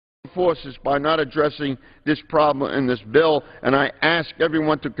forces by not addressing this problem in this bill, and I ask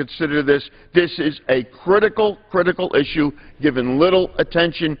everyone to consider this. This is a critical issue given little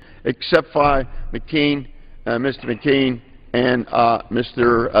attention except by Mr. McKean and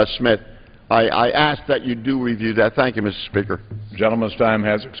Mr. Smith. I ask that you do review that. Thank you, Mr. Speaker. The gentleman's time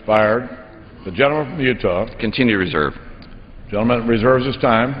has expired. The gentleman from Utah. Continue reserve. Gentleman reserves his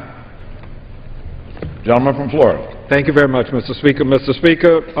time. Gentleman from Florida. Thank you very much, Mr. Speaker. Mr.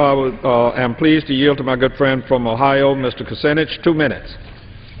 Speaker, I am pleased to yield to my good friend from Ohio, Mr. Kucinich. 2 minutes.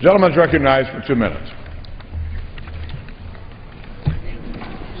 Gentleman is recognized for 2 minutes.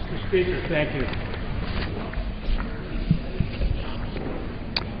 Mr. Speaker, thank you.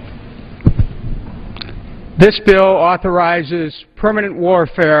 This bill authorizes permanent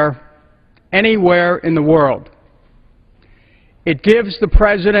warfare anywhere in the world. It gives the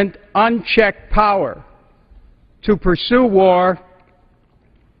President unchecked power to pursue war.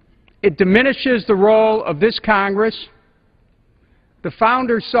 It diminishes the role of this Congress. The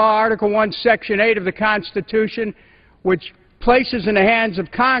Founders saw Article 1, Section 8 of the Constitution, which places in the hands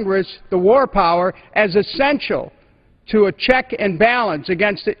of Congress the war power as essential to a check and balance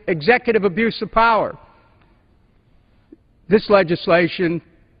against executive abuse of power. This legislation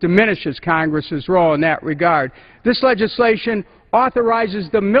diminishes Congress's role in that regard. This legislation authorizes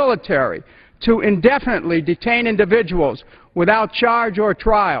the military to indefinitely detain individuals without charge or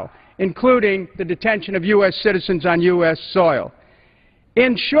trial, including the detention of U.S. citizens on U.S. soil.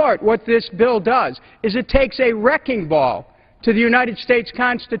 In short, what this bill does is it takes a wrecking ball to the United States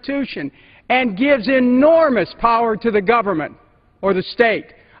Constitution and gives enormous power to the government or the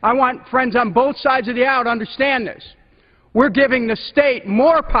state. I want friends on both sides of the aisle to understand this. We're giving the state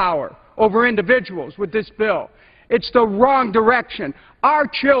more power over individuals with this bill. It's the wrong direction. Our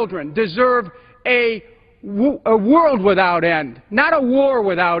children deserve a world without end, not a war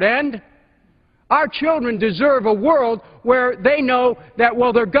without end. Our children deserve a world where they know that,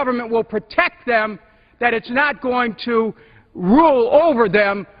 well, their government will protect them, that it's not going to rule over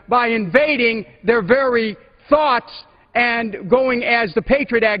them by invading their very thoughts and going, as the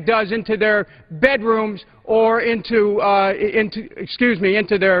Patriot Act does, into their bedrooms or into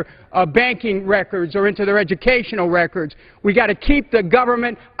their banking records or into their educational records. We got to keep the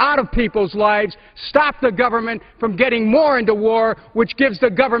government out of people's lives, stop the government from getting more into war, which gives the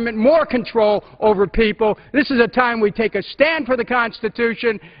government more control over people. This is a time we take a stand for the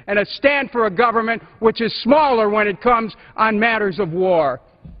Constitution and a stand for a government which is smaller when it comes on matters of war.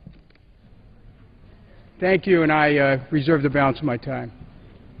 Thank you, and I reserve the balance of my time.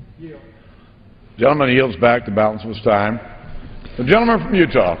 The gentleman yields back the balance of his time. The gentleman from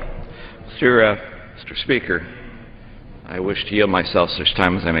Utah. Mr. Speaker, I wish to yield myself such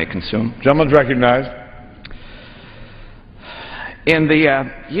time as I may consume. Gentleman is recognized. In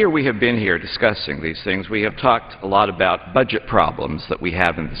the year we have been here discussing these things, we have talked a lot about budget problems that we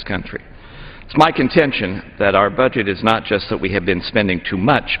have in this country. It's my contention that our budget is not just that we have been spending too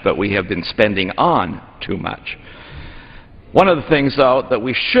much, but we have been spending on too much. One of the things, though, that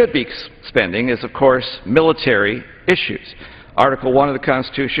we should be spending is, of course, military issues. Article 1 of the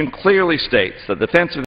Constitution clearly states that the defense of